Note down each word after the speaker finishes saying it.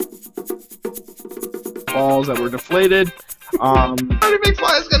balls that were deflated. Pretty big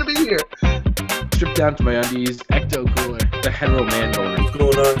fly is gonna be here. Stripped down to my undies, ecto cooler, the hetero man boner. What's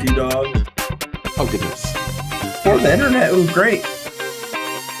going on, T-Dog? Oh goodness. For the internet, it was great.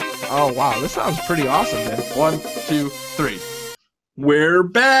 Oh wow, this sounds pretty awesome, man. 1, 2, 3. We're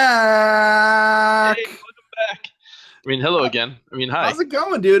back. Hey, welcome back. I mean, hello again. I mean, hi. How's it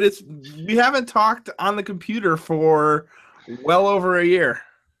going, dude? We haven't talked on the computer for well over a year.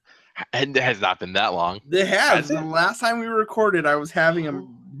 And it has not been that long. It has. The last time we recorded, I was having a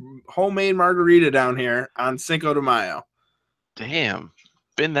homemade margarita down here on Cinco de Mayo. Damn,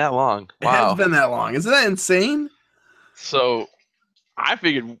 been that long. It Wow. has been that long. Isn't that insane? So I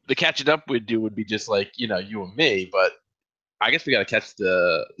figured the catching up we'd do would be just like, you and me, but I guess we got to catch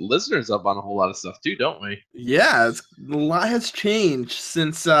the listeners up on a whole lot of stuff too, don't we? Yeah, a lot has changed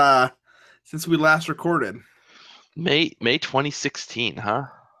since we last recorded. May 2016, huh?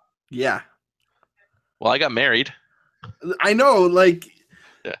 Yeah. Well, I got married. I know,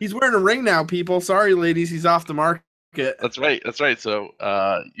 Yeah. He's wearing a ring now, people. Sorry, ladies, he's off the market. That's right. So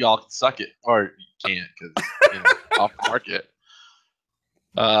y'all can suck it, or you can't because off the market.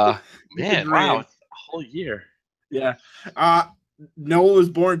 Man, wow, it's a whole year. Yeah. Noah was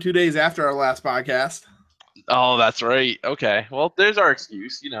born 2 days after our last podcast. Oh, that's right. Okay. Well, there's our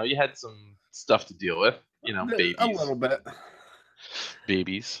excuse. You had some stuff to deal with. Babies. A little bit.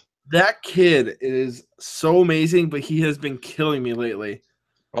 Babies. That kid is so amazing, but he has been killing me lately.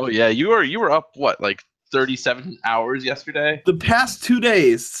 Oh yeah, you were up what, like 37 hours yesterday? The past 2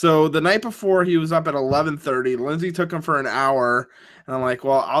 days. So the night before he was up at 11:30. Lindsay took him for an hour, and I'm like,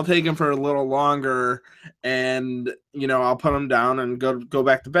 well, I'll take him for a little longer, and I'll put him down and go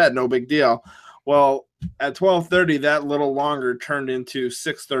back to bed. No big deal. Well, at 12:30, that little longer turned into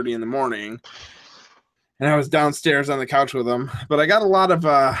 6:30 in the morning. And I was downstairs on the couch with him. But I got I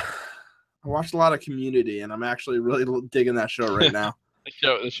watched a lot of Community, and I'm actually really digging that show right now.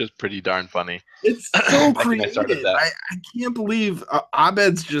 This show's pretty darn funny. It's so creative. I can't believe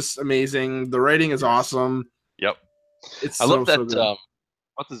Abed's just amazing. The writing is awesome. Yep. It's I love that. So good.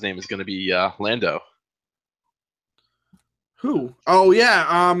 What's his name is going to be Lando. Who? Oh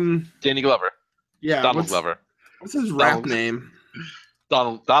yeah. Danny Glover. Yeah. Donald Glover. What's his rap name?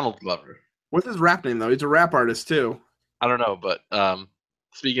 Donald Glover. What's his rap name though? He's a rap artist too. I don't know, but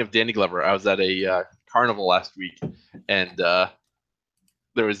speaking of Danny Glover, I was at a carnival last week, and there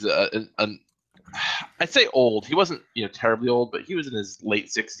was I'd say old. He wasn't terribly old, but he was in his late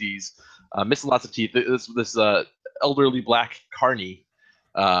 60s, missing lots of teeth. This elderly black carny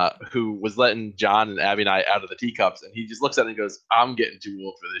who was letting John and Abby and I out of the teacups, and he just looks at it and goes, "I'm getting too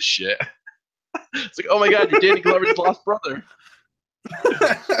old for this shit." It's like, oh my god, you're Danny Glover's lost brother.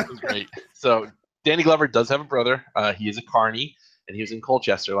 It was great. So Danny Glover does have a brother. He is a carny, and he was in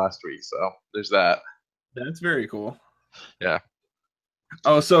Colchester last week. So there's that. That's very cool. Yeah.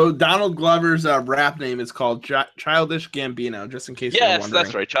 Oh, so Donald Glover's rap name is called Childish Gambino, just in case you're wondering. Yes,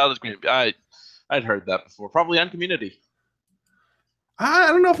 that's right. Childish Gambino. I'd heard that before. Probably on Community. I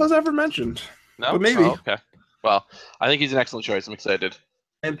don't know if I was ever mentioned. No? But maybe. Oh, okay. Well, I think he's an excellent choice. I'm excited.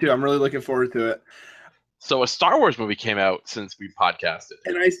 I am too. I'm really looking forward to it. So a Star Wars movie came out since we podcasted.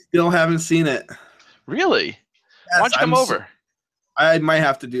 And I still haven't seen it. Really? Yes, why don't you come over? I might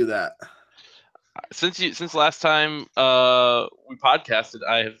have to do that. Since last time we podcasted,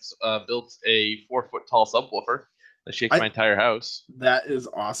 I have built a 4-foot tall subwoofer that shakes my entire house. That is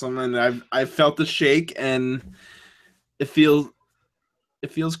awesome, and I've felt the shake, and it feels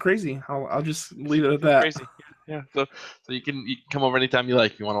crazy. I'll just leave it at that. Crazy. Yeah. So you can come over anytime you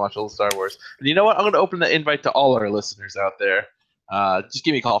like if you want to watch old Star Wars. And you know what? I'm going to open the invite to all our listeners out there. Just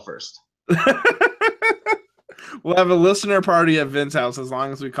give me a call first. We'll have a listener party at Vince's house as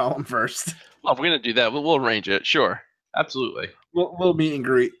long as we call him first. Well, if we're going to do that, we'll arrange it. Sure. Absolutely. We'll meet and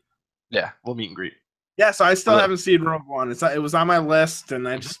greet. Yeah, we'll meet and greet. Yeah, so I still haven't seen Rogue One. It was on my list, and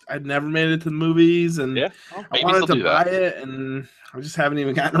I'd never made it to the movies, and I wanted to buy it, and I just haven't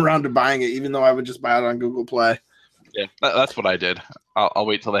even gotten around to buying it, even though I would just buy it on Google Play. Yeah, that's what I did. I'll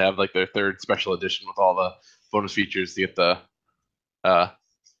wait till they have like their third special edition with all the bonus features to get the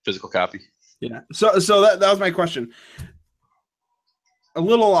physical copy. Yeah. So that was my question. A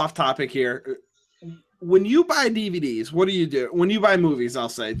little off topic here. When you buy DVDs, what do you do? When you buy movies, I'll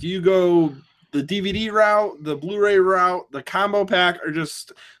say, do you go the DVD route, the Blu-ray route, the combo pack, or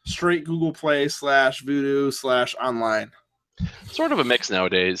just straight Google Play /Vudu/online? Sort of a mix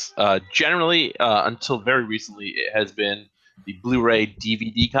nowadays. Generally, until very recently, it has been the Blu-ray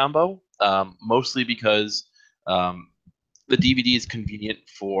DVD combo, mostly because the DVD is convenient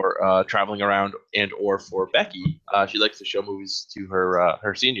for traveling around and or for Becky. She likes to show movies to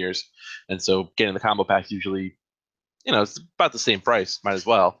her seniors, and so getting the combo pack usually, it's about the same price. Might as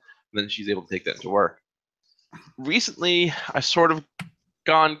well. And then she's able to take that to work. Recently, I sort of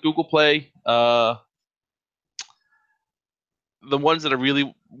gone Google Play. The ones that I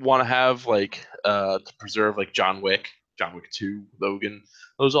really want to have, like to preserve, like John Wick 2, Logan,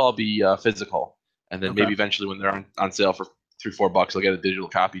 those will all be physical. And then Okay. maybe eventually when they're on sale for $3-4, I'll get a digital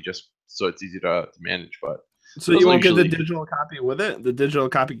copy just so it's easy to manage. But So you won't get the digital copy with it? The digital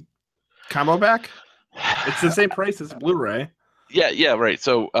copy combo pack? It's the same price as Blu-ray. Yeah, right.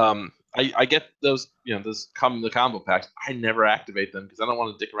 So I get those, those come the combo packs. I never activate them because I don't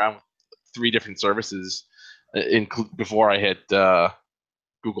want to dick around with 3 different services before I hit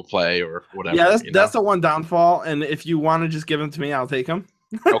Google Play or whatever. Yeah, that's the one downfall. And if you want to just give them to me, I'll take them.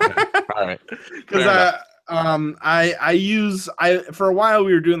 Okay, all right. Because I for a while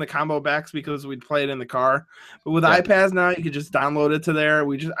we were doing the combo backs because we'd play it in the car, but with iPads now you could just download it to there.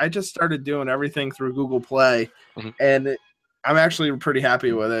 I just started doing everything through Google Play, and I'm actually pretty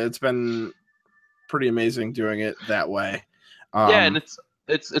happy with it. It's been pretty amazing doing it that way. And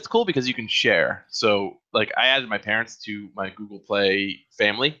it's cool because you can share. So like I added my parents to my Google Play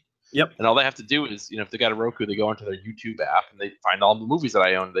family. Yep. And all they have to do is, if they got a Roku, they go into their YouTube app and they find all the movies that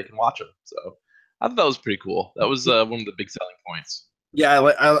I own. They can watch them. So I thought that was pretty cool. That was one of the big selling points. Yeah,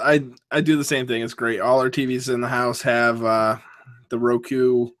 I do the same thing. It's great. All our TVs in the house have the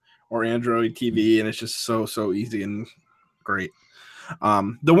Roku or Android TV, and it's just so easy and great.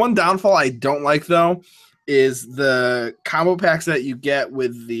 The one downfall I don't like though is the combo packs that you get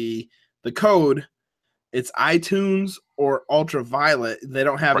with the code. It's iTunes or Ultraviolet. They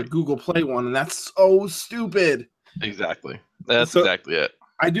don't have a Google Play one, and that's so stupid. Exactly. That's exactly it.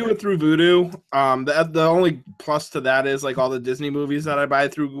 I do it through Vudu. The only plus to that is like all the Disney movies that I buy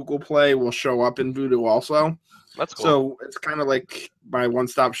through Google Play will show up in Vudu also. That's cool. So it's kind of like my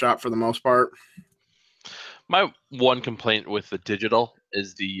one-stop shop for the most part. My one complaint with the digital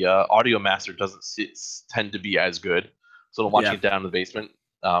is the audio master doesn't tend to be as good. So I'm watching it down in the basement.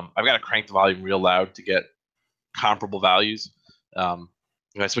 I've got to crank the volume real loud to get comparable values. If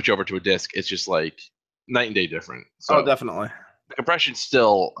I switch over to a disc, it's just like night and day different. So definitely. The compression's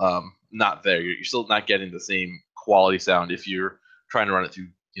still not there. You're still not getting the same quality sound if you're trying to run it through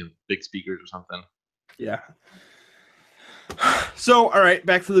big speakers or something. Yeah. So, all right,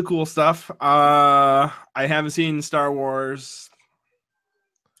 back to the cool stuff. I haven't seen Star Wars.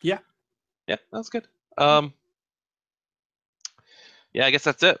 Yeah, that's good. Yeah, I guess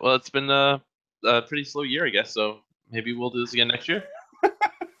that's it. Well, it's been a pretty slow year, I guess. So maybe we'll do this again next year.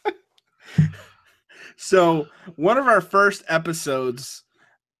 So one of our first episodes,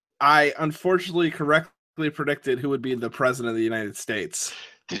 I unfortunately correctly predicted who would be the president of the United States.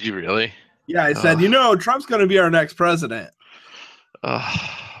 Did you really? Yeah, I said, Trump's going to be our next president.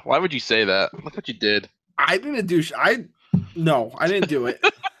 Why would you say that? Look what you did. I didn't do. No, I didn't do it.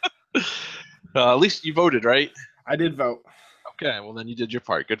 At least you voted, right? I did vote. Okay, well then you did your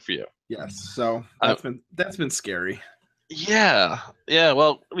part. Good for you. Yes. So that's been scary. Yeah.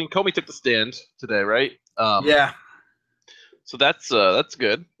 Well, I mean, Comey took the stand today, right? Yeah. So that's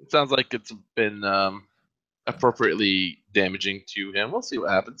good. It sounds like it's been appropriately damaging to him. We'll see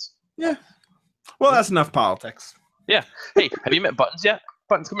what happens. Yeah. Well, that's enough politics. Yeah. Hey, have you met Buttons yet?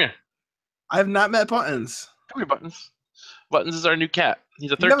 Buttons, come here. I have not met Buttons. Come here, Buttons. Buttons is our new cat.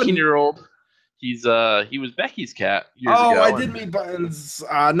 He's a 13-year-old. He was Becky's cat years ago. Oh, I did meet Buttons.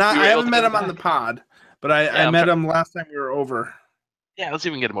 I haven't met him on the pod, but I met him last time we were over. Yeah, let's see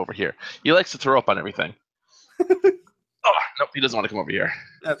if we can get him over here. He likes to throw up on everything. Oh, nope, he doesn't want to come over here.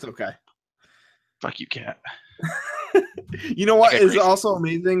 That's okay. Fuck you, cat. You know what is also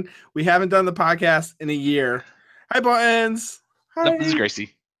amazing? We haven't done the podcast in a year. Hi, Buttons. Hi. Nope, this is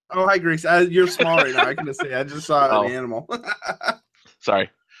Gracie. Oh, hi, Gracie. You're small right now. I can say. I just saw an animal. Sorry.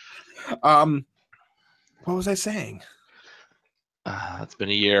 What was I saying? It's been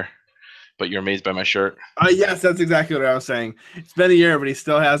a year, but you're amazed by my shirt. Yes, that's exactly what I was saying. It's been a year, but he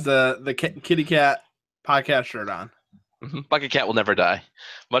still has the kitty cat podcast shirt on. Like a cat will never die,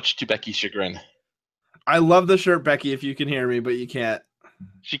 much to Becky's chagrin. I love the shirt, Becky, if you can hear me, but you can't.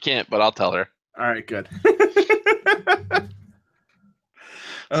 She can't, but I'll tell her. All right, good.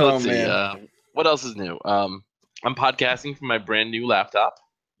 So let's see. What else is new? I'm podcasting from my brand new laptop.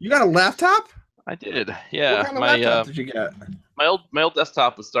 You got a laptop? I did. Yeah. What kind of laptop did you get? My old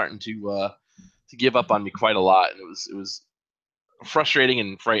desktop was starting to give up on me quite a lot, and it was frustrating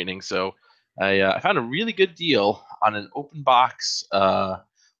and frightening. So I found a really good deal on an open box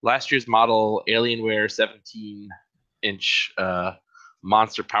last year's model Alienware 17 inch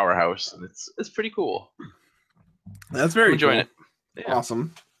monster powerhouse, and it's pretty cool. That's very I'm enjoying cool. it. Yeah.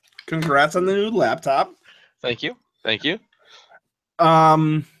 Awesome. Congrats on the new laptop. Thank you. Thank you.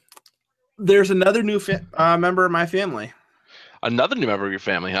 There's another new member of my family. Another new member of your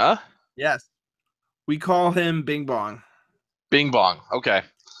family, huh? Yes. We call him Bing Bong. Bing Bong. Okay.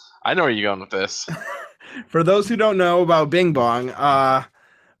 I know where you're going with this. For those who don't know about Bing Bong, I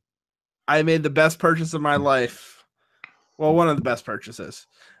made the best purchase of my life. Well, one of the best purchases,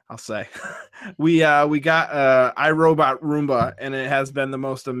 I'll say. We got iRobot Roomba, and it has been the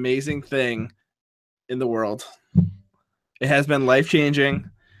most amazing thing in the world. It has been life-changing.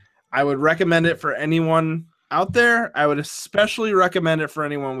 I would recommend it for anyone out there. I would especially recommend it for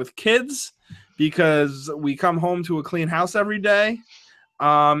anyone with kids, because we come home to a clean house every day.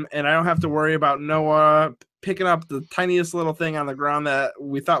 And I don't have to worry about Noah picking up the tiniest little thing on the ground that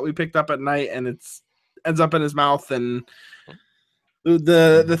we thought we picked up at night, and it ends up in his mouth. And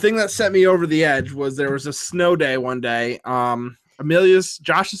the thing that set me over the edge was there was a snow day one day.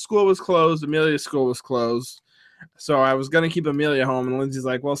 Josh's school was closed. Amelia's school was closed. So I was going to keep Amelia home, and Lindsay's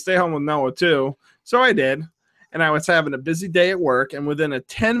like, well, stay home with Noah too. So I did. And I was having a busy day at work, and within a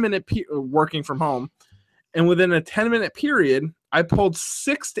 10-minute working from home, and within a 10-minute period, I pulled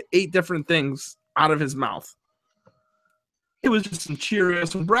 6 to 8 different things out of his mouth. It was just some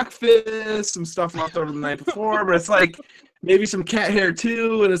Cheerios from breakfast, some stuff left over the night before, but it's like maybe some cat hair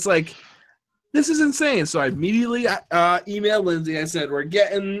too, and it's like, this is insane. So I immediately emailed Lindsay. I said, we're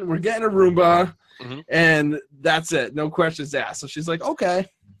getting a Roomba, and that's it. No questions asked. So she's like, okay.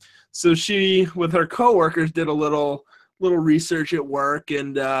 So she, with her coworkers, did a little research at work,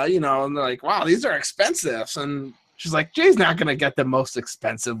 and and they're like, wow, these are expensive. And she's like, Jay's not gonna get the most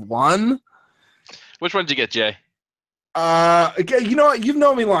expensive one. Which one did you get, Jay? Okay, you know what? You've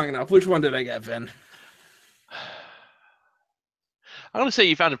known me long enough. Which one did I get, Vin? I'm gonna say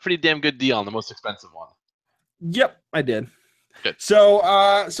you found a pretty damn good deal on the most expensive one. Yep, I did. Good. So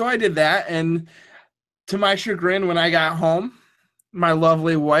I did that, and to my chagrin, when I got home, my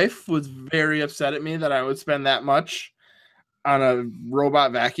lovely wife was very upset at me that I would spend that much on a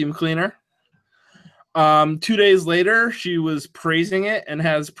robot vacuum cleaner. 2 days later, she was praising it and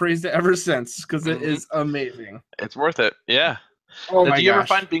has praised it ever since, because it is amazing. It's worth it. Yeah. Oh now, my do you ever gosh.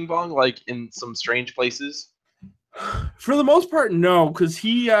 find Bing Bong like in some strange places? For the most part, no, because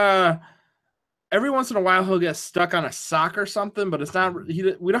he every once in a while he'll get stuck on a sock or something, but it's not.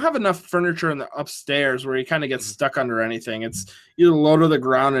 We don't have enough furniture in the upstairs where he kind of gets stuck under anything. It's either low to the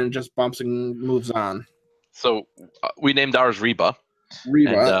ground and it just bumps and moves on. So we named ours Reba.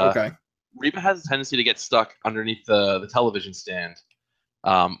 Reba, and, okay. Reba has a tendency to get stuck underneath the television stand,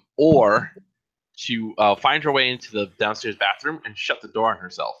 or to find her way into the downstairs bathroom and shut the door on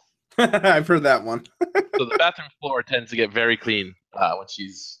herself. I've heard that one. So the bathroom floor tends to get very clean when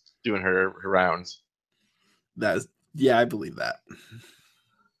she's doing her rounds. Yeah, I believe that.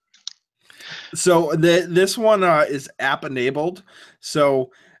 So this one is app enabled.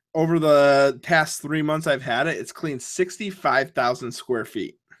 So over the past 3 months I've had it, it's cleaned 65,000 square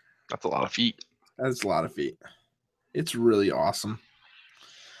feet. That's a lot of feet. That's a lot of feet. It's really awesome.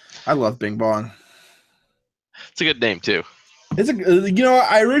 I love Bing Bong. It's a good name too. It's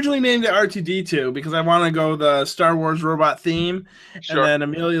I originally named it R2D2 because I want to go the Star Wars robot theme, Sure. and then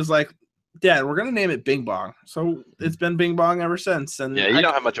Amelia's like, Dad, we're gonna name it Bing Bong. So it's been Bing Bong ever since. And yeah, you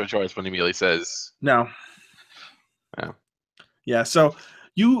don't have much of a choice when Amelia says no. Yeah. Yeah. So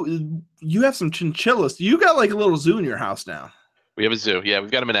you have some chinchillas. You got like a little zoo in your house now. We have a zoo. Yeah,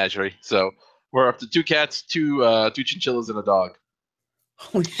 we've got a menagerie. So we're up to 2 cats, two chinchillas, and a dog.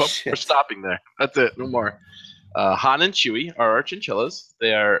 Holy But shit. we're stopping there. That's it. No more. Han and Chewie are our chinchillas.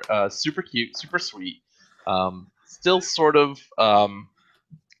 They are super cute, super sweet. Still sort of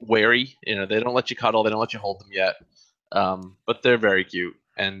wary. They don't let you cuddle. They don't let you hold them yet. But they're very cute.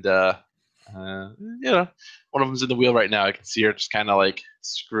 And one of them's in the wheel right now. I can see her just kind of like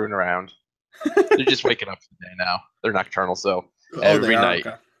screwing around. They're just waking up today now. They're nocturnal, so every night.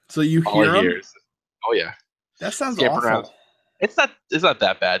 Okay. So you all hear them? Hears, oh yeah. That sounds Skipping awful. around. It's not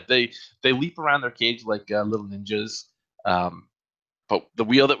that bad. They leap around their cage like little ninjas. But the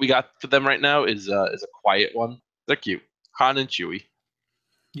wheel that we got for them right now is a quiet one. They're cute. Han and Chewie.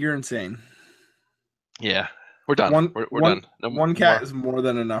 You're insane. Yeah, we're done. We're done. One cat is more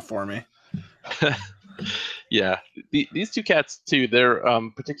than enough for me. Yeah, these 2 cats too. They're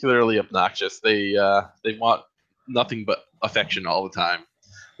particularly obnoxious. They want nothing but affection all the time,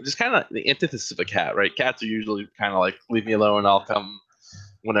 which is kind of the antithesis of a cat, right? Cats are usually kind of like, leave me alone. I'll come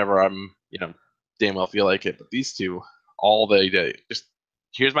whenever I'm, damn well feel like it. But these 2, all they do, just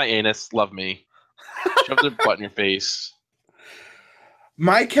here's my anus, love me. Shoved their butt in your face.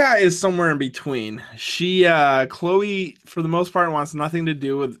 My cat is somewhere in between. Chloe, for the most part, wants nothing to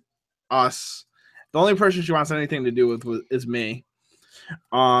do with us. The only person she wants anything to do with is me.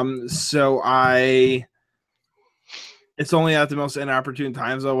 So it's only at the most inopportune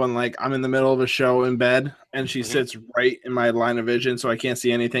times though when like I'm in the middle of a show in bed and she sits right in my line of vision, so I can't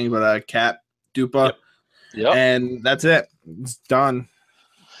see anything but a cat dupa. Yep. And that's it. It's done.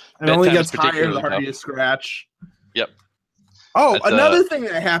 It Bedtime only is gets higher the particularly harder tough. you scratch. Yep. Oh, That's, another thing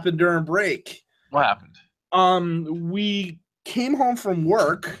that happened during break. What happened? We came home from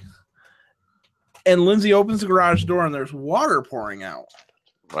work and Lindsay opens the garage door and there's water pouring out.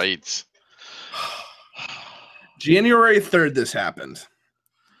 Right. January 3rd, this happened.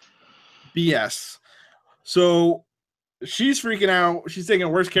 BS. So she's freaking out. She's thinking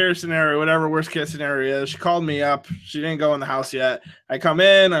worst case scenario, whatever worst case scenario is. She called me up. She didn't go in the house yet. I come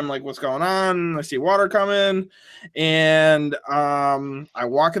in. I'm like, what's going on? I see water coming. And I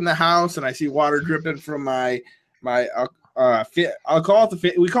walk in the house and I see water dripping from my I'll call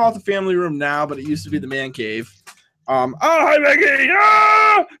it we call it the family room now, but it used to be the man cave. Oh, hi, Becky.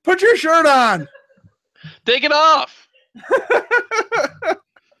 Ah, put your shirt on. Take it off.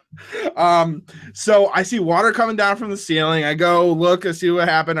 So I see water coming down from the ceiling. I go look, I see what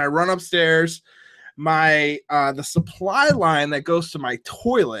happened. I run upstairs. The supply line that goes to my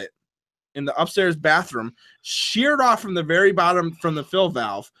toilet in the upstairs bathroom sheared off from the very bottom from the fill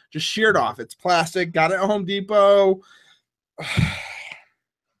valve. Just sheared off. It's plastic. Got it at Home Depot.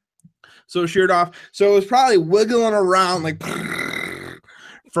 So sheared off. So it was probably wiggling around like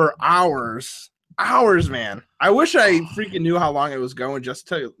for hours. Hours, man. I wish I freaking knew how long it was going just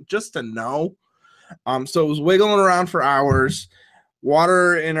to know. So it was wiggling around for hours.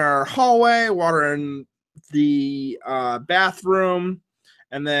 Water in our hallway, water in the bathroom,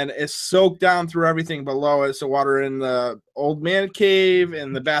 and then it's soaked down through everything below it. So water in the old man cave,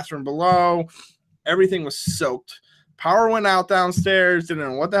 in the bathroom below. Everything was soaked. Power went out downstairs. Didn't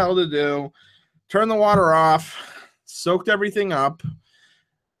know what the hell to do. Turned the water off. Soaked everything up.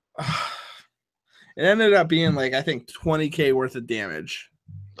 It ended up being like, I think, $20,000 worth of damage.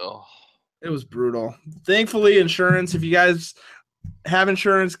 Oh. It was brutal. Thankfully, insurance, if you guys have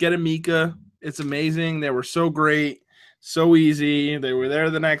insurance, get a Mika. It's amazing. They were so great, so easy. They were there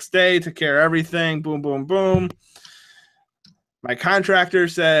the next day, took care of everything. Boom, boom, boom. My contractor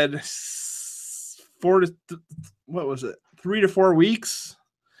said 3 to 4 weeks.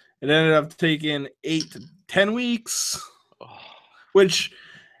 It ended up taking 8 to 10 weeks, which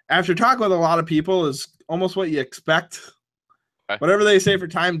after talking with a lot of people is almost what you expect. Okay. Whatever they say for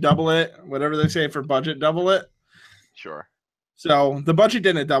time, double it. Whatever they say for budget, double it. Sure. So the budget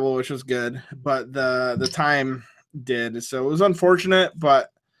didn't double, which was good, but the time did. So it was unfortunate,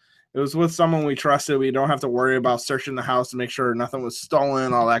 but it was with someone we trusted. We don't have to worry about searching the house to make sure nothing was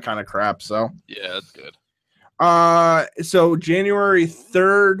stolen, all that kind of crap. So yeah, that's good. So January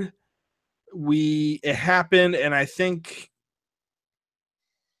 3rd, it happened, and I think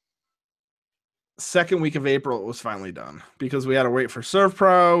second week of April it was finally done because we had to wait for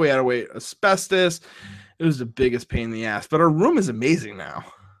ServPro, we had to wait asbestos. It was the biggest pain in the ass, but our room is amazing now.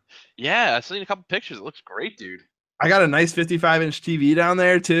 Yeah, I've seen a couple pictures. It looks great, dude. I got a nice 55-inch TV down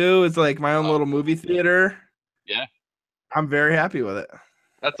there too. It's like my own little movie theater. Yeah, I'm very happy with it.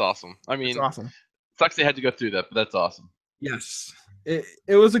 That's awesome. I mean, it's awesome. Sucks they had to go through that, but that's awesome. Yes,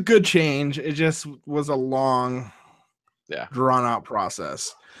 it was a good change. It just was a long, drawn out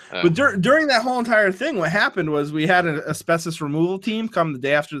process. But during that whole entire thing, what happened was we had an asbestos removal team come the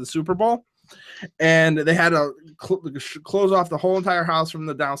day after the Super Bowl, and they had to close off the whole entire house from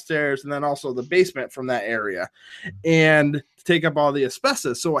the downstairs and then also the basement from that area and take up all the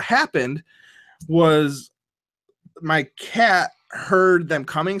asbestos. So what happened was my cat heard them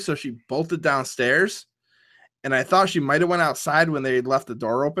coming, so she bolted downstairs. And I thought she might have went outside when they left the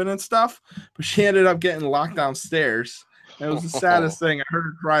door open and stuff, but she ended up getting locked downstairs. And it was the saddest thing. I heard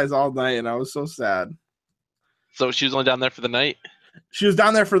her cries all night, and I was so sad. So she was only down there for the night? She was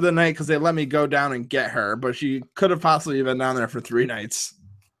down there for the night because they let me go down and get her, but she could have possibly been down there for 3 nights.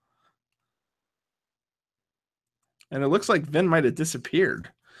 And it looks like Vin might have disappeared.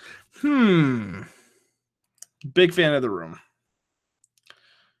 Big fan of the room.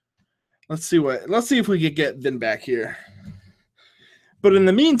 Let's see if we could get Vin back here. But in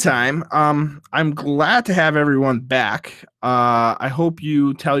the meantime, I'm glad to have everyone back. I hope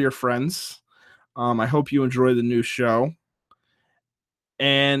you tell your friends. I hope you enjoy the new show.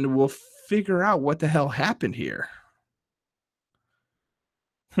 And we'll figure out what the hell happened here.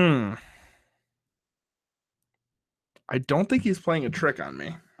 I don't think he's playing a trick on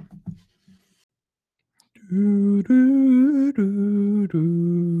me. And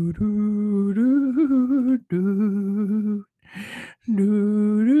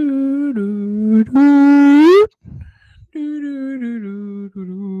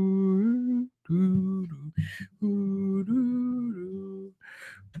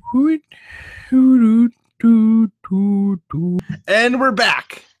we're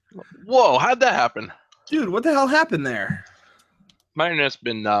back. Whoa, how'd that happen? Dude, what the hell happened there? My internet's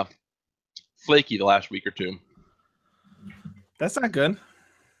been flaky the last week or two. That's not good.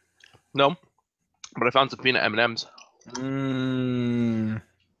 No, but I found some peanut M&Ms. Mm.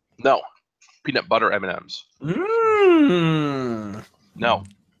 No, peanut butter M&Ms. Mm. No.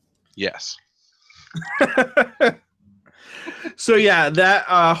 Yes. So yeah, that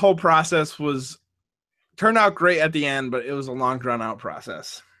whole process turned out great at the end, but it was a long drawn out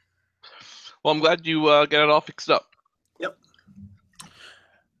process. Well, I'm glad you got it all fixed up. Yep.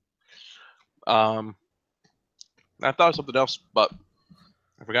 I thought of something else, but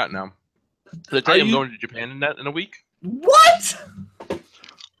I forgot now. Did I tell you I'm going to Japan in a week? What?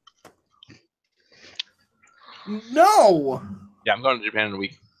 No. Yeah, I'm going to Japan in a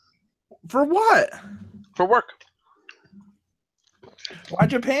week. For what? For work. Why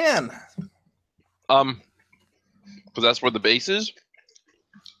Japan? Because that's where the base is.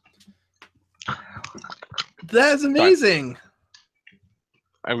 That's amazing.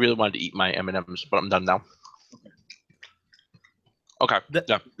 I really wanted to eat my M&Ms, but I'm done now. Okay.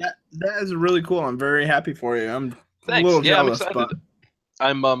 That is really cool. I'm very happy for you. I'm Thanks. a little Yeah, jealous, I'm excited.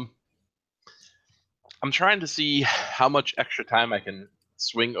 but I'm trying to see how much extra time I can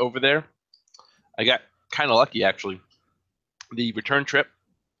swing over there. I got kind of lucky, actually. The return trip,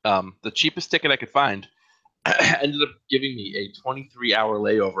 the cheapest ticket I could find, ended up giving me a 23-hour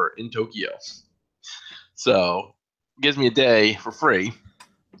layover in Tokyo. So it gives me a day for free.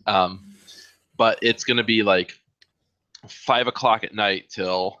 But it's going to be like 5 o'clock at night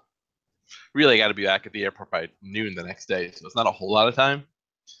till really I got to be back at the airport by noon the next day. So it's not a whole lot of time.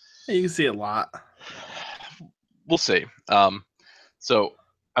 you can see a lot. We'll see. So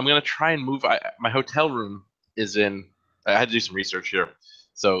I'm going to try and move. My hotel room is in, I had to do some research here.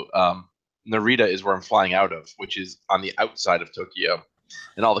 So Narita is where I'm flying out of, which is on the outside of Tokyo.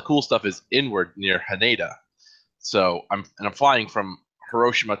 And all the cool stuff is inward near Haneda. So I'm flying from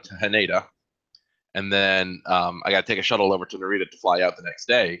Hiroshima to Haneda. And then I got to take a shuttle over to Narita to fly out the next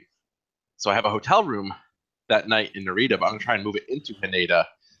day. So I have a hotel room that night in Narita, but I'm going to try and move it into Haneda,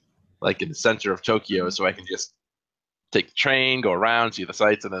 like in the center of Tokyo, so I can just take the train, go around, see the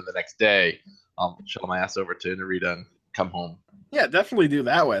sights, and then the next day I'll shuttle my ass over to Narita and come home. Yeah, definitely do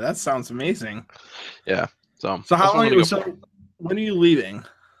that way. That sounds amazing. Yeah. So how long? So when are you leaving?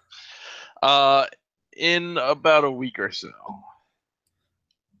 In about a week or so.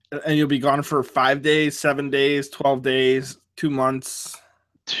 And you'll be gone for 5 days, 7 days, 12 days, 2 months.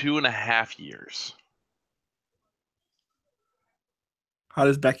 2.5 years. How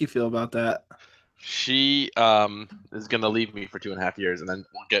does Becky feel about that? She is gonna leave me for 2.5 years, and then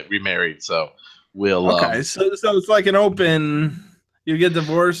we'll get remarried. So we'll. Okay, so it's like an open. You get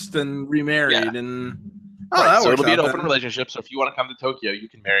divorced and remarried, Yeah. and right. So it'll be an open relationship. So if you want to come to Tokyo, you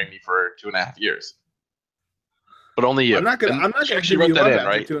can marry me for 2.5 years. But only you. I'm not gonna give you up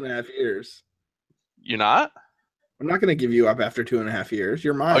after 2.5 years. You're not? I'm not gonna give you up after 2.5 years.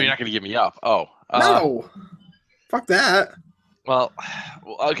 You're mine. Oh, you're not gonna give me up. Oh. No. Fuck that. Well,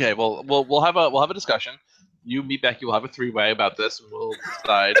 okay. Well, we'll have a discussion. You, me, Becky, we'll have a 3-way about this, and we'll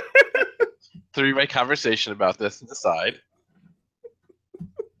decide. 3-way conversation about this and decide.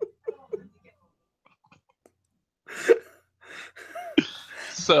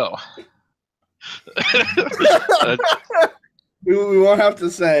 So. We won't have to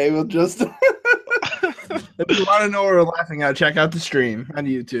say. We'll just. If you want to know what we're laughing at, check out the stream on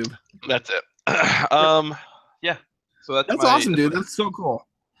YouTube. That's it. Yeah. So that's awesome, dude. That's so cool.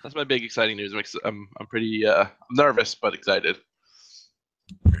 That's my big exciting news. I'm pretty nervous but excited.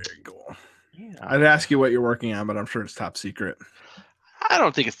 Very cool. Yeah. I'd ask you what you're working on, but I'm sure it's top secret. I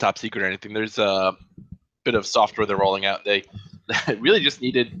don't think it's top secret or anything. There's a bit of software they're rolling out. They really just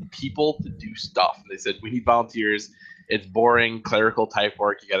needed people to do stuff. They said, we need volunteers. It's boring clerical type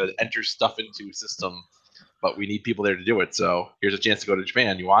work. You got to enter stuff into a system, but we need people there to do it. So here's a chance to go to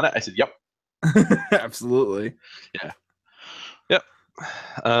Japan. You want it? I said, yep. Absolutely. Yeah. Yep.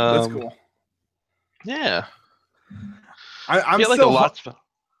 That's cool. Yeah.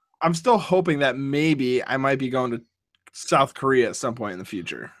 I'm still hoping that maybe I might be going to South Korea at some point in the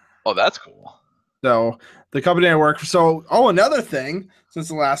future. Oh, that's cool. So the company I work for. So, another thing since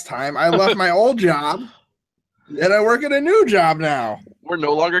the last time, I left my old job and I work at a new job now. We're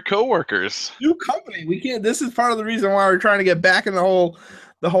no longer coworkers. New company. We can't. This is part of the reason why we're trying to get back in the whole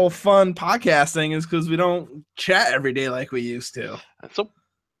fun podcast thing is because we don't chat every day like we used to. It's so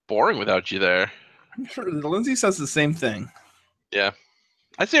boring without you there. I'm sure Lindsay says the same thing. Yeah.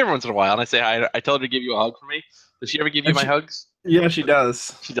 I see her every once in a while, and I say hi. I tell her to give you a hug for me. Does she ever give you my hugs? Yeah, she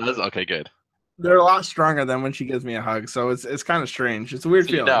does. She does? Okay, good. They're a lot stronger than when she gives me a hug, so it's kind of strange. It's a weird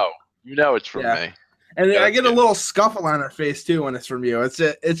feeling. You know it's from me. And Yeah, I get good. a little scuffle on her face too when it's from you. It's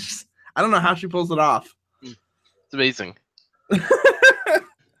I don't know how she pulls it off. It's amazing.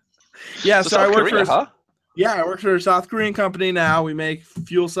 Yeah, so I South work Korea, for I work for a South Korean company now. We make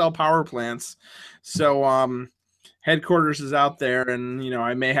fuel cell power plants. So headquarters is out there, and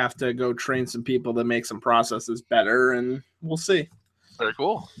I may have to go train some people to make some processes better, and we'll see. Very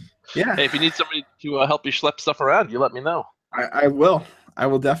cool. Yeah. Hey, if you need somebody to help you schlep stuff around, you let me know. I will. I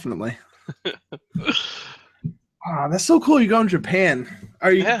will definitely. Oh, that's so cool. You go in Japan.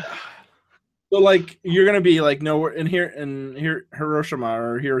 Are you? Yeah. So like you're gonna be like nowhere in Hiroshima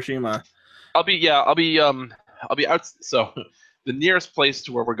or Hiroshima. I'll be out. So the nearest place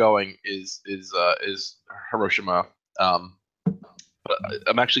to where we're going is Hiroshima. But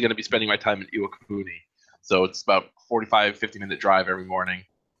I'm actually going to be spending my time in Iwakuni. So it's about 50-minute drive every morning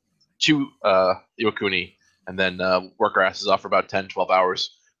to Iwakuni, and then work our asses off for about 10, 12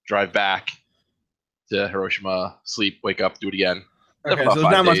 hours, drive back to Hiroshima, sleep, wake up, do it again. Okay, so there's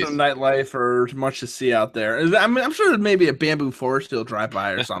not much of nightlife or much to see out there. I mean, I'm sure there's maybe a bamboo forest you'll drive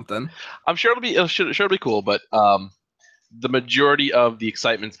by or something. I'm sure it'll be cool, but the majority of the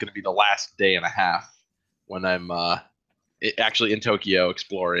excitement is going to be the last day and a half when I'm actually in Tokyo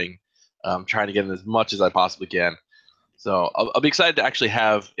exploring, trying to get in as much as I possibly can. So I'll be excited to actually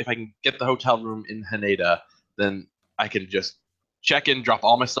have, if I can get the hotel room in Haneda, then I can just check in, drop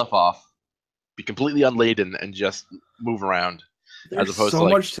all my stuff off, be completely unladen, and just move around. There's as opposed so to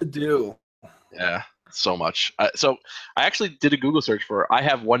much to do. Yeah, so much. So I actually did a Google search for I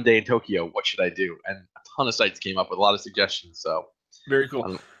have one day in Tokyo. What should I do? And a ton of sites came up with a lot of suggestions. So very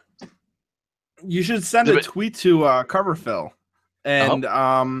cool. You should send a tweet to Coverfill,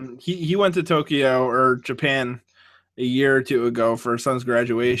 and he went to Tokyo or Japan a year or two ago for his son's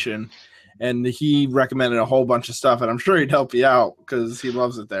graduation, and he recommended a whole bunch of stuff, and I'm sure he'd help you out because he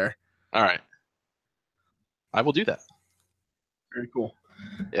loves it there. All right, I will do that. Very cool.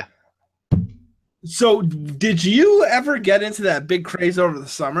 Yeah. So, did you ever get into that big craze over the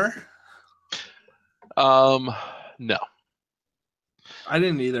summer? No. I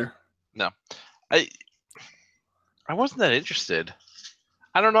didn't either. No. I wasn't that interested.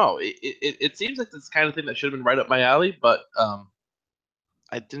 I don't know. It seems like this kind of thing that should have been right up my alley, but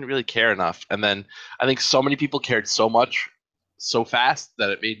I didn't really care enough. And then I think so many people cared so much, so fast that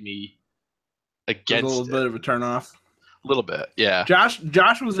it made me against a little bit of a turnoff. A little bit, yeah. Josh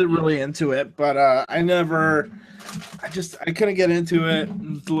wasn't really into it, but I couldn't get into it. I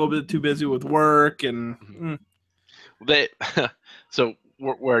was a little bit too busy with work and So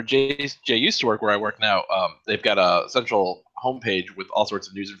where Jay used to work, where I work now, they've got a central homepage with all sorts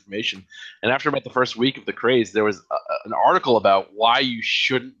of news information. And after about the first week of the craze, there was an article about why you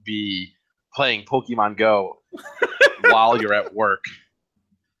shouldn't be playing Pokemon Go while you're at work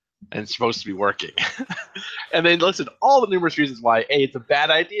and supposed to be working. And they listed all the numerous reasons why A, it's a bad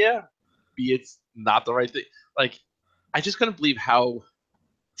idea, B, it's not the right thing. Like, I just couldn't believe how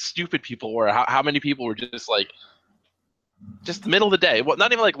stupid people were, how many people were just the middle of the day. Well,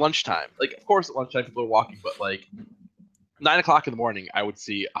 not even like lunchtime. Like, of course at lunchtime people are walking, but like 9 o'clock in the morning, I would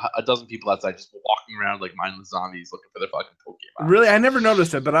see a dozen people outside just walking around like mindless zombies looking for their fucking Pokemon. Really? I never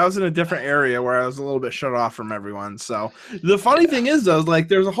noticed it, but I was in a different area where I was a little bit shut off from everyone. So the funny thing is, though, like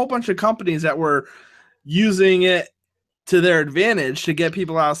there's a whole bunch of companies that were using it to their advantage to get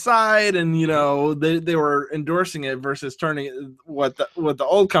people outside, and they were endorsing it versus turning what the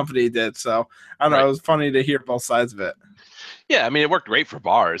old company did. So I don't know. It was funny to hear both sides of it. Yeah, I mean, it worked great for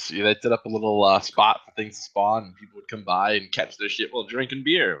bars. They set up a little spot for things to spawn, and people would come by and catch their shit while drinking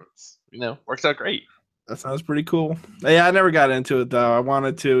beer. Works out great. That sounds pretty cool. Yeah, I never got into it though. I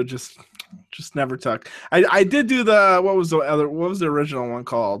wanted to, just never took. I did do what was the original one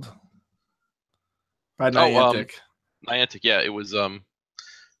called? By Niantic. Niantic, yeah, it was I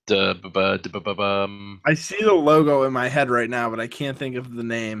see the logo in my head right now, but I can't think of the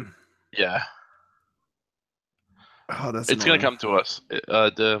name. Yeah. Oh, that's it's gonna come to us. Yeah,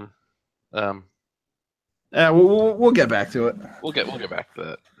 we'll get back to it. We'll get back to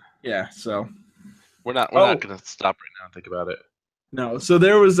that. Yeah, so we're not gonna stop right now and think about it. No, so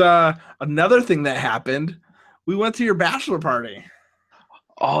there was another thing that happened. We went to your bachelor party.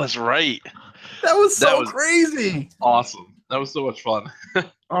 Oh, that's right. That was crazy. Awesome. That was so much fun.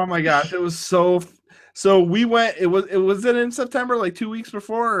 Oh my gosh, it was so. So we went. Was it in September, like 2 weeks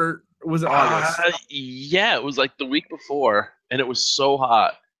before, or was it August? Yeah, it was like the week before, and it was so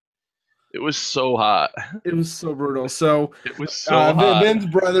hot. It was so hot. It was so brutal. So It was so hot. Vin's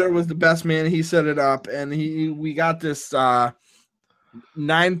brother was the best man. He set it up, and we got this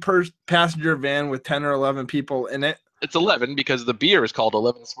 9 passenger van with 10 or 11 people in it. It's 11 because the beer is called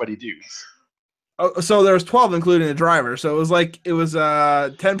 11 Sweaty Dudes. Oh, so there was 12 including the driver. So it was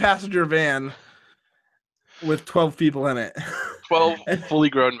a 10-passenger van with 12 people in it. 12 fully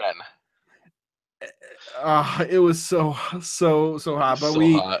grown men. It was so hot. But So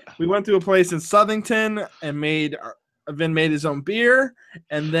we hot. went to a place in Southington and Vin made his own beer,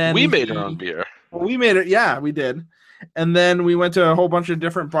 and then We made our own beer. Well, we made it. Yeah, we did. And then we went to a whole bunch of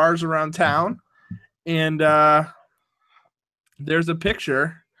different bars around town, and there's a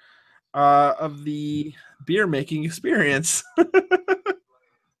picture of the beer making experience.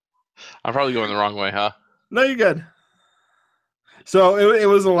 I'm probably going the wrong way, huh? No, you're good. So it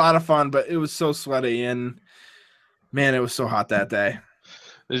was a lot of fun, but it was so sweaty, and man, it was so hot that day.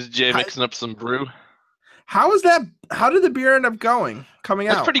 This is Jay mixing up some brew. How was that? How did the beer end up coming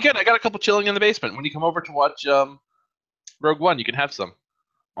out? That's pretty good. I got a couple chilling in the basement. When you come over to watch Rogue One, you can have some.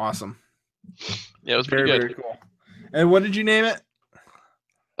 Awesome. Yeah, it was pretty good. Very cool. And what did you name it?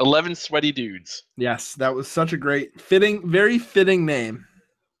 11 Sweaty Dudes. Yes, that was such a very fitting name.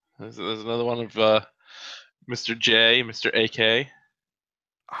 There's another one of Mr. J, Mr. AK.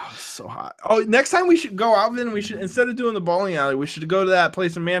 Oh, so hot. Oh, next time we should go out, then we should, instead of doing the bowling alley, we should go to that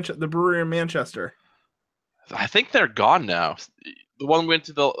place in Manchester, the brewery in Manchester. I think they're gone now. The one we went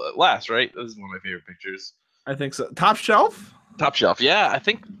to the last, right? This is one of my favorite pictures. I think so. Top Shelf? Top Shelf, yeah. I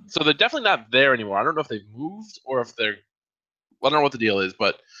think so. They're definitely not there anymore. I don't know if they've moved or if they're. I don't know what the deal is,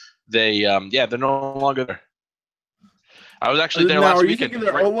 but they, they're no longer there. I was actually there last weekend.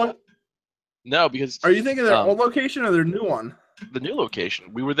 No, because are you thinking their old location or their new one? The new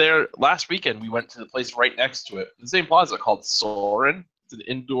location. We were there last weekend. We went to the place right next to it, the same plaza called Soren. It's an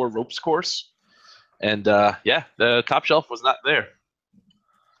indoor ropes course, and the Top Shelf was not there.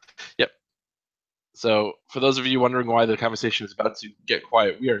 Yep. So, for those of you wondering why the conversation is about to get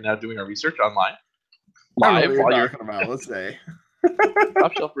quiet, we are now doing our research online. Live while you're talking about. Let's say.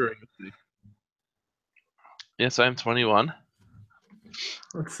 Top Shelf Brewing. Yes, I am 21.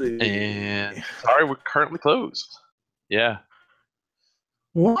 Let's see. And sorry, we're currently closed. Yeah.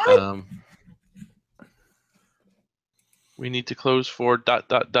 What? We need to close for ... And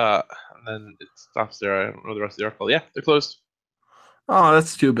then it stops there. I don't know the rest of the article. Yeah, they're closed. Oh,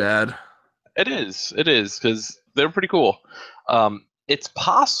 that's too bad. It is, because they're pretty cool. It's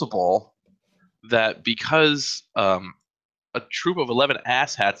possible that because a troop of 11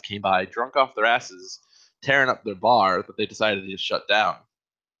 asshats came by, drunk off their asses, tearing up their bar, that they decided to just shut down.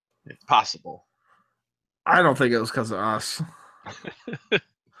 It's possible. I don't think it was because of us.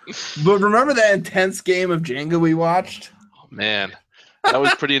 But remember that intense game of Jenga we watched? Oh, man. That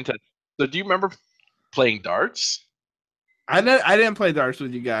was pretty intense. So do you remember playing darts? I didn't play darts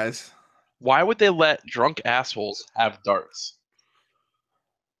with you guys. Why would they let drunk assholes have darts?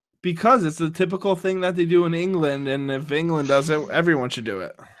 Because it's the typical thing that they do in England, and if England does it, everyone should do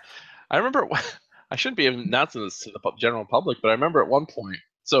it. I remember, I shouldn't be announcing this to the general public, but I remember at one point,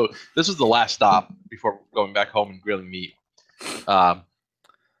 so this was the last stop before going back home and grilling meat. At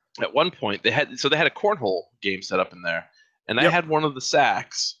one point, they had a cornhole game set up in there, and I had one of the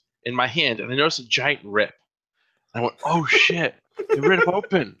sacks in my hand, and I noticed a giant rip. And I went, "Oh shit, the rip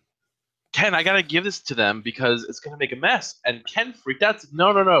open! Ken, I gotta give this to them because it's gonna make a mess." And Ken freaked out. Said,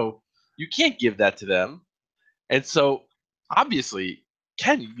 No, you can't give that to them. And so, obviously,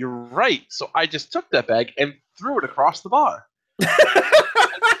 Ken, you're right. So I just took that bag and threw it across the bar.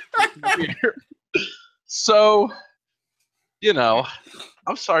 So,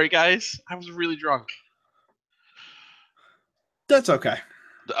 I'm sorry, guys. I was really drunk. That's okay.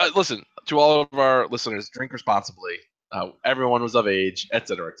 Listen, to all of our listeners, drink responsibly. Everyone was of age,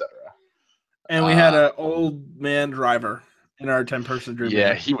 etc., etc. And we had an old man driver in our 10-person dream.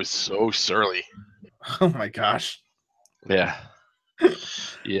 Yeah, he was so surly. Oh my gosh. Yeah.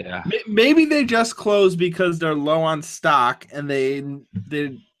 Yeah. Maybe they just closed because they're low on stock and they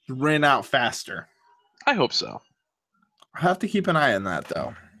ran out faster. I hope so. I have to keep an eye on that,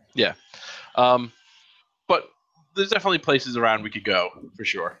 though. Yeah. But there's definitely places around we could go, for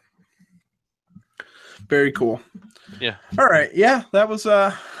sure. Very cool. Yeah. All right. Yeah, that was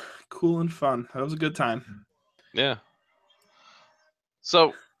cool and fun. That was a good time. Yeah.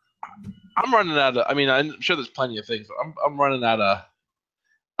 So I'm running out of. I mean, I'm sure there's plenty of things, but I'm running out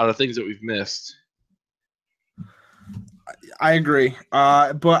of things that we've missed. I agree.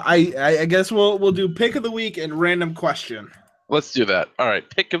 But I guess we'll do pick of the week and random question. Let's do that. All right,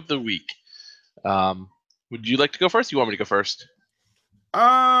 pick of the week. Would you like to go first? You want me to go first?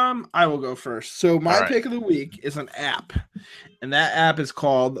 I will go first. So my All right. pick of the week is an app, and that app is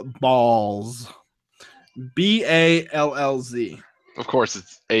called Balls. Ballz. Of course,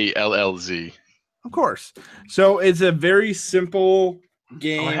 it's ALLZ. Of course. So it's a very simple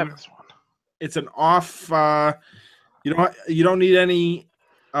game. Oh, I have this one. It's an off. You don't need any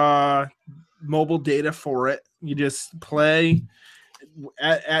mobile data for it. You just play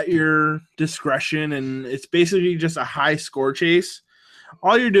at your discretion, and it's basically just a high score chase.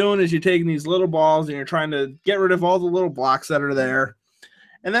 All you're doing is you're taking these little balls and you're trying to get rid of all the little blocks that are there,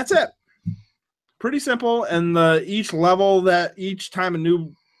 and that's it. Pretty simple. And each time a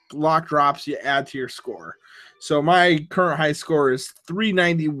new block drops, you add to your score. So my current high score is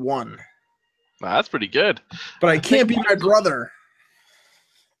 391. Wow, that's pretty good. But I can't beat my brother.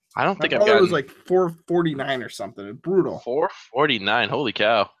 I don't think my I've brother gotten was like 449 or something. It's brutal. 449. Holy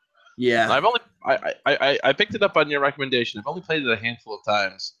cow! Yeah. I picked it up on your recommendation. I've only played it a handful of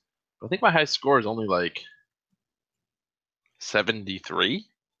times. I think my high score is only like 73.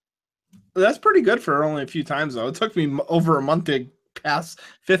 That's pretty good for only a few times, though. It took me over a month to pass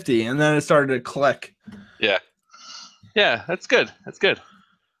 50, and then it started to click. Yeah. Yeah, that's good. That's good.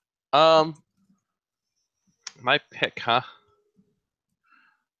 My pick, huh?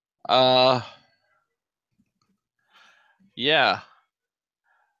 Yeah.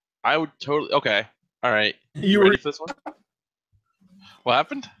 I would totally. Okay. All right. You ready for this one? What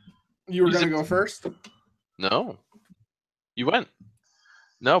happened? You were going to go first? No. You went.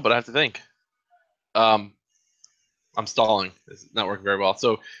 No, but I have to think. I'm stalling. It's not working very well.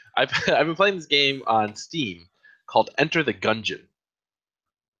 So I've been playing this game on Steam called Enter the Gungeon.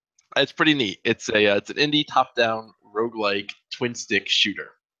 It's pretty neat. It's an indie top-down roguelike twin stick shooter.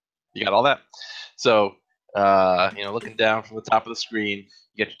 You got all that? So looking down from the top of the screen,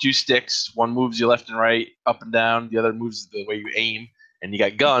 you get your two sticks. One moves you left and right, up and down. The other moves the way you aim. And you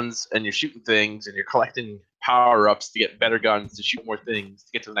got guns, and you're shooting things, and you're collecting power-ups to get better guns, to shoot more things,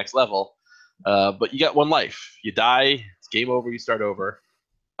 to get to the next level. But you got one life. You die, it's game over, you start over.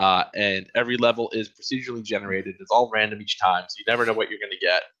 And every level is procedurally generated. It's all random each time, so you never know what you're going to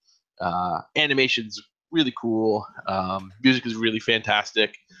get. Animation's really cool. Music is really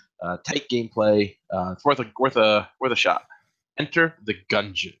fantastic. Tight gameplay. It's worth a shot. Enter the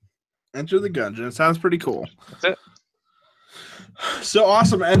Gungeon. Enter the Gungeon. It sounds pretty cool. That's it. So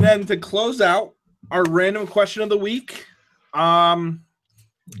awesome. And then to close out our random question of the week, it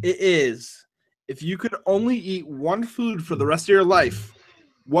is, if you could only eat one food for the rest of your life,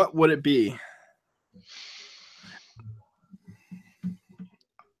 what would it be?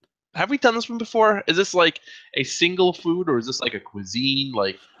 Have we done this one before? Is this like a single food, or is this like a cuisine?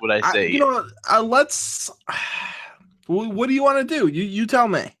 Like, would I say? Let's. What do you want to do? You tell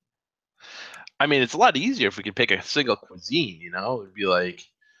me. I mean, it's a lot easier if we could pick a single cuisine. It'd be like,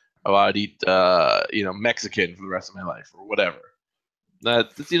 oh, I'd eat, Mexican for the rest of my life, or whatever.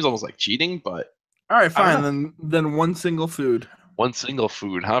 That seems almost like cheating, but all right, fine. Then one single food. One single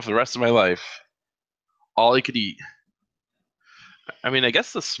food, huh? For the rest of my life, all I could eat. I mean, I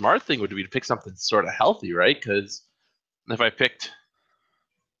guess the smart thing would be to pick something sort of healthy, right? Because if I picked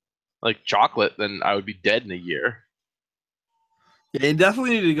like chocolate, then I would be dead in a year. Yeah, you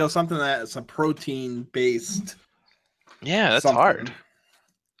definitely need to go something that's a protein based. Yeah, that's hard.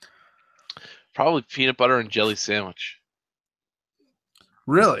 Probably peanut butter and jelly sandwich.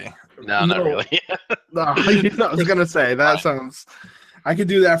 Really? No, not really. No, I was gonna say that sounds. I could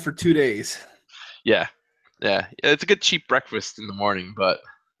do that for 2 days. Yeah. It's a good cheap breakfast in the morning, but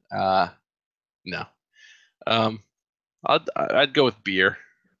no. I'd go with beer.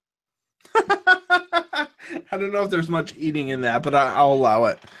 I don't know if there's much eating in that, but I'll allow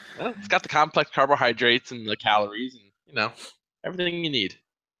it. Well, it's got the complex carbohydrates and the calories, and everything you need.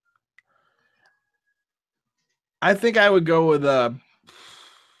 I think I would go with a.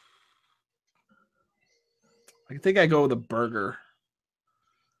 I think I go with a burger.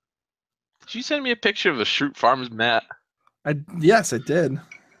 Did you send me a picture of the Shroot Farms mat? Yes, I did.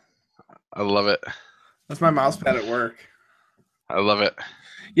 I love it. That's my mouse pad at work. I love it.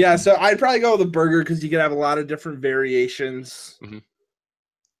 Yeah, so I'd probably go with a burger because you can have a lot of different variations. Mm-hmm.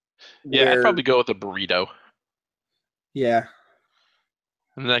 Yeah, I'd probably go with a burrito. Yeah.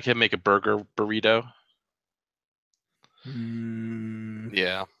 And then I can make a burger burrito.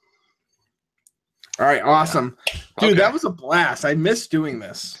 Yeah. All right, awesome. Yeah. Dude, okay. That was a blast. I miss doing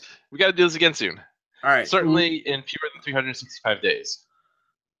this. We got to do this again soon. All right. Certainly in fewer than 365 days.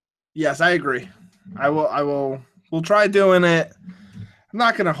 Yes, I agree. I will We'll try doing it. I'm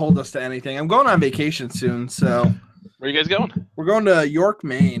not going to hold us to anything. I'm going on vacation soon, so Where are you guys going? we're going to York,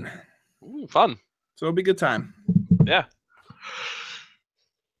 Maine. Ooh, fun. So it'll be a good time. Yeah.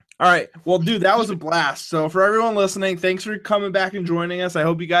 All right. Well, dude, that was a blast. So for everyone listening, thanks for coming back and joining us. I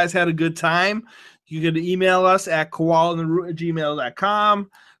hope you guys had a good time. You can email us at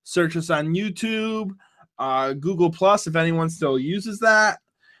koalaandtheroot@gmail.com. Search us on YouTube, Google Plus, if anyone still uses that.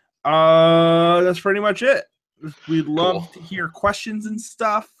 That's pretty much it. We'd love to hear questions and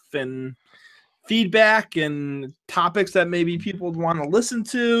stuff and feedback and topics that maybe people would want to listen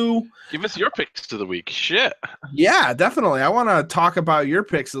to. Give us your picks of the week. Shit. Yeah, definitely. I want to talk about your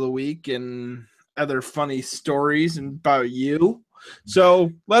picks of the week and other funny stories and about you.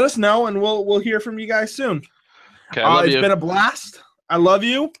 So let us know, and we'll hear from you guys soon. Okay, I love you. It's been a blast. I love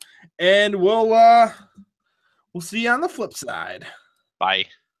you, and we'll see you on the flip side. Bye.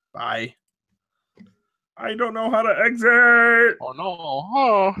 Bye. I don't know how to exit. Oh no.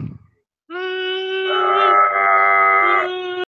 Oh.